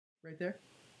Right there,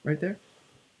 right there,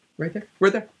 right there,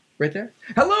 right there, right there.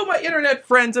 Hello, my internet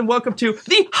friends, and welcome to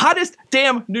the hottest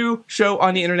damn new show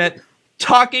on the internet,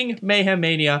 Talking Mayhem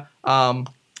Mania. I'm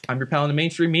your pal in the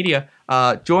mainstream media,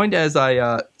 joined as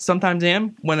I sometimes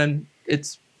am when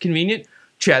it's convenient.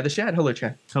 Chad the Shad. Hello,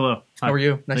 Chad. Hello. Hi. How are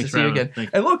you? Nice Thanks to see you again.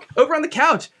 Thanks. And look, over on the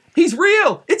couch, he's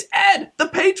real. It's Ed, the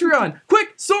Patreon.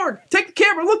 Quick, Sword, take the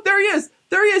camera. Look, there he is.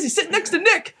 There he is. He's sitting next to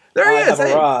Nick. There he is. I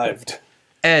have arrived.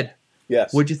 Ed.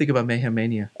 Yes. What'd you think about Mayhem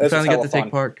Mania? You This finally was got to hella take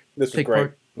fun. part. This was great.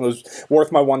 It was worth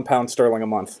my £1 sterling a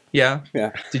month. Yeah?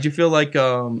 Yeah. Did you feel like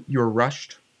you were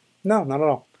rushed? No, not at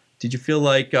all. Did you feel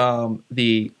like the 1,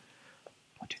 2,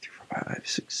 3, 4, 5,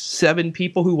 6, 7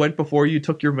 people who went before you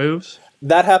took your moves?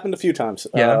 That happened a few times.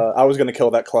 Yeah. I was going to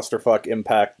kill that clusterfuck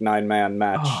Impact 9-man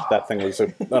match. That thing was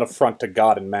an affront to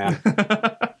God and man.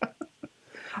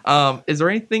 Is there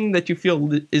anything that you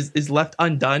feel is left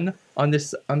undone on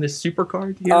this super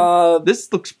card here?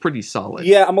 This looks pretty solid.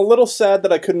 Yeah, I'm a little sad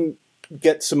that I couldn't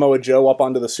get Samoa Joe up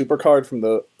onto the supercard from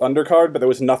the undercard, but there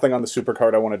was nothing on the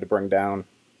supercard I wanted to bring down.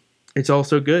 It's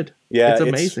also good. Yeah, it's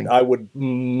amazing. I would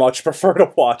much prefer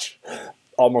to watch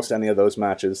almost any of those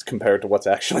matches compared to what's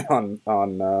actually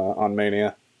on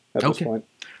Mania at this point.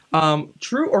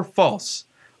 True or false?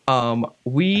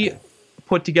 We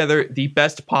put together the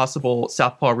best possible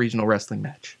Southpaw Regional Wrestling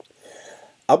match.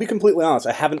 I'll be completely honest.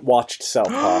 I haven't watched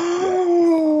Southpaw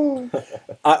yet.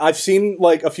 I've seen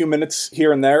like a few minutes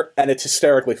here and there, and it's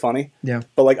hysterically funny. Yeah.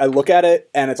 But like I look at it,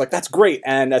 and it's like that's great.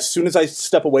 And as soon as I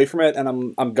step away from it,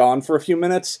 and I'm gone for a few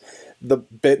minutes, the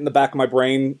bit in the back of my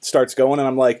brain starts going, and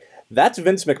I'm like, that's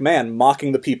Vince McMahon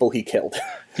mocking the people he killed.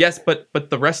 Yes, but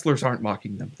the wrestlers aren't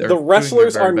mocking them. The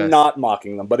wrestlers are not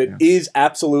mocking them, but it is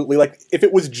absolutely like if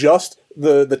it was just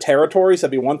the territories,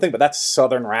 that'd be one thing. But that's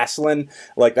Southern wrestling.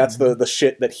 Like that's the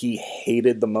shit that he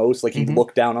hated the most. Like he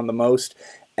looked down on the most.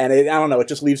 And I don't know. It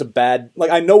just leaves a bad. Like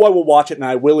I know I will watch it and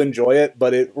I will enjoy it,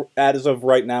 but as of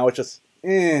right now, it's just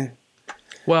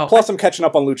Well, plus I'm catching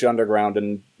up on Lucha Underground,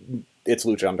 and it's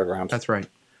Lucha Underground. That's right.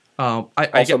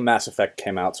 Also, Mass Effect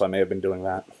came out, so I may have been doing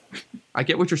that. I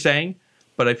get what you're saying,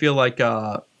 but I feel like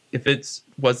if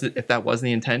that was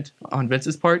the intent on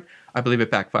Vince's part, I believe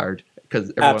it backfired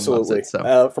because everyone loves it.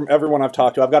 So. From everyone I've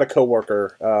talked to, I've got a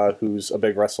coworker who's a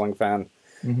big wrestling fan,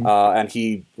 and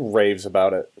he raves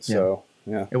about it. So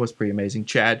yeah, it was pretty amazing.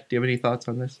 Chad, do you have any thoughts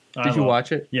on this? Did you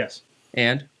watch it? Yes.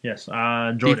 And yes,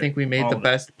 I enjoyed it. Do you think we made the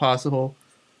best possible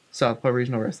Southpaw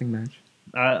Regional Wrestling match?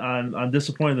 I'm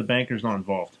disappointed the banker's not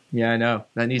involved. Yeah, I know.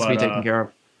 That needs to be taken care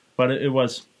of. But it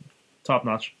was top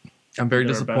notch. I'm very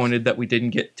disappointed that we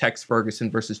didn't get Tex Ferguson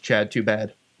versus Chad Too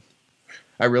Bad.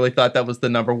 I really thought that was the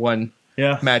 #1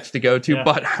 match to go to,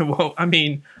 but I won't. I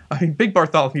mean, Big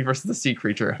Bartholomew versus the Sea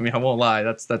Creature. I mean, I won't lie.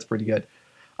 That's pretty good.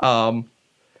 Let's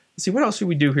see, what else should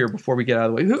we do here before we get out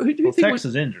of the way? Who do you think Tex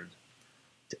is injured?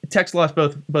 Tex lost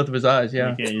both of his eyes.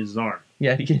 Yeah, he can't use his arm.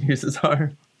 Yeah, he can't use his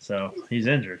arm. So he's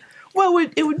injured. Well,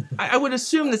 I would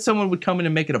assume that someone would come in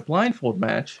and make it a blindfold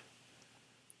match.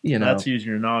 You know, that's using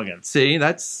your noggin. See,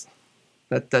 that's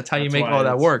how you make all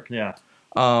that work. Yeah.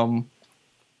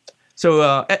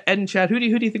 So Ed and Chad, who do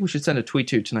you think we should send a tweet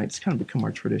to tonight? It's kind of become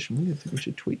our tradition. Who do you think we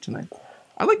should tweet tonight?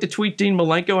 I'd like to tweet Dean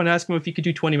Malenko and ask him if he could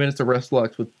do 20 minutes of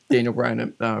WrestleX with Daniel Bryan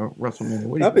at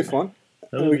WrestleMania. That'd be fun.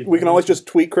 We can always just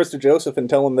tweet Krista Joseph and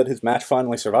tell him that his match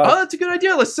finally survived. Oh, that's a good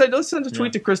idea. Let's send a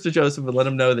tweet to Krista Joseph and let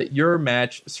him know that your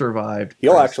match survived.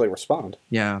 He'll actually respond.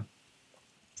 Yeah.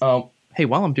 Hey,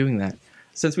 while I'm doing that,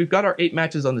 since we've got our 8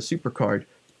 matches on the supercard,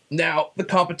 now the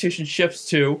competition shifts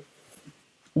to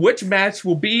which match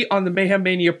will be on the Mayhem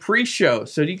Mania pre-show.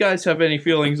 So do you guys have any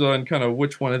feelings on kind of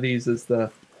which one of these is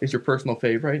your personal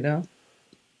fave right now?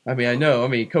 I mean, I know. I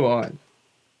mean, come on.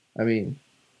 I mean,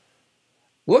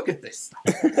 look at this.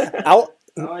 I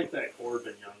like that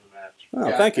Corbin Young match. Oh,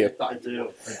 yeah, thank you. I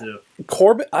do.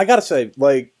 Corbin, I gotta say,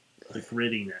 like, the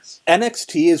grittiness.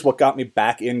 NXT is what got me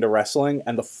back into wrestling,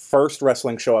 and the first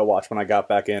wrestling show I watched when I got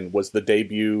back in was the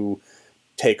debut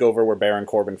takeover where Baron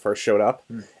Corbin first showed up,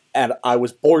 and I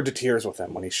was bored to tears with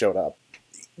him when he showed up.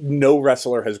 No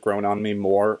wrestler has grown on me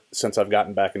more since I've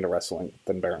gotten back into wrestling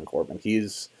than Baron Corbin.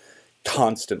 He's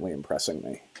constantly impressing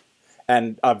me.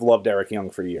 And I've loved Eric Young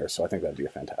for years, so I think that'd be a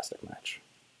fantastic match.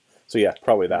 So yeah,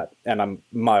 probably that. And I'm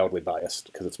mildly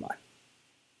biased because it's mine.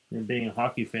 And being a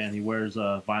hockey fan, he wears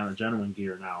Violent Gentleman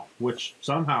gear now, which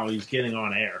somehow he's getting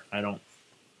on air. I don't.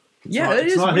 Yeah, it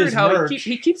is weird how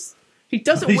he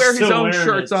doesn't wear his own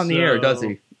shirts on the air, does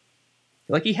he?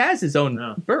 Like he has his own.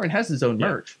 No. Burton has his own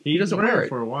merch. He doesn't wear it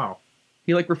for a while.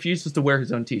 He like refuses to wear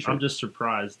his own T-shirt. I'm just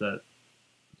surprised that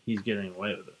he's getting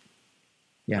away with it.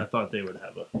 Yeah, I thought they would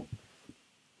have a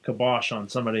kibosh on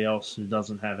somebody else who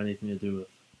doesn't have anything to do with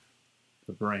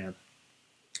the brand.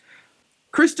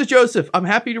 Krista Joseph, I'm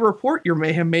happy to report your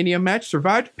Mayhem Mania match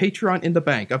survived Patreon in the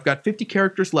bank. I've got 50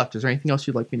 characters left. Is there anything else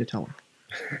you'd like me to tell him?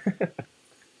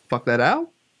 Fuck that Al?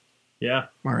 Yeah.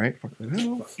 All right, fuck that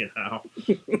Al. Fucking hell.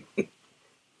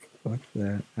 Fuck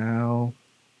that Al.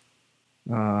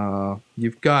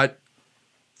 You've got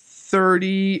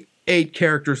 38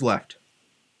 characters left.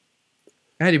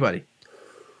 Anybody.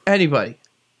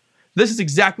 This is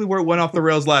exactly where it went off the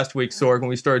rails last week, Sorg, when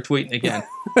we started tweeting again.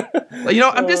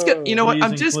 I'm just gonna. You know what?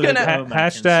 I'm just gonna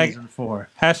hashtag.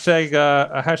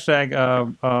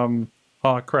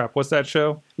 Oh crap! What's that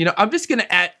show? I'm just gonna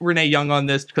at Renee Young on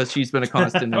this because she's been a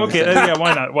constant. Okay, yeah,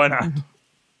 why not? Why not?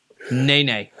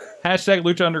 Nay. Hashtag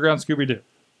Lucha Underground Scooby Doo.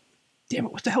 Damn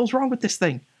it! What the hell's wrong with this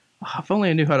thing? Oh, if only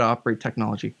I knew how to operate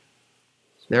technology.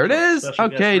 There it is.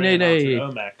 Okay, Nay.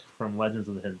 Omek from Legends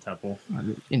of the Hidden Temple.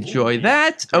 Enjoy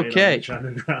that. Okay. Chad,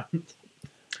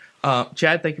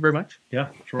 thank you very much. Yeah,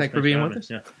 sure. Thanks for being with us.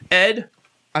 Yeah. Ed,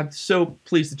 I'm so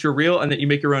pleased that you're real and that you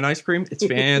make your own ice cream. It's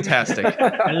fantastic.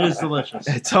 And it is delicious.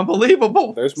 It's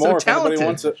unbelievable. There's more if talented. anybody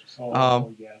wants it.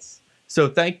 Yes. So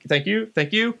thank you,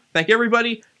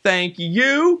 everybody. Thank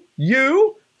you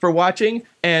for watching,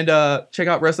 and check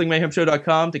out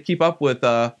WrestlingMayhemShow.com to keep up with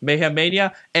Mayhem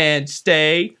Mania, and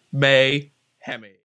stay Mayhemy.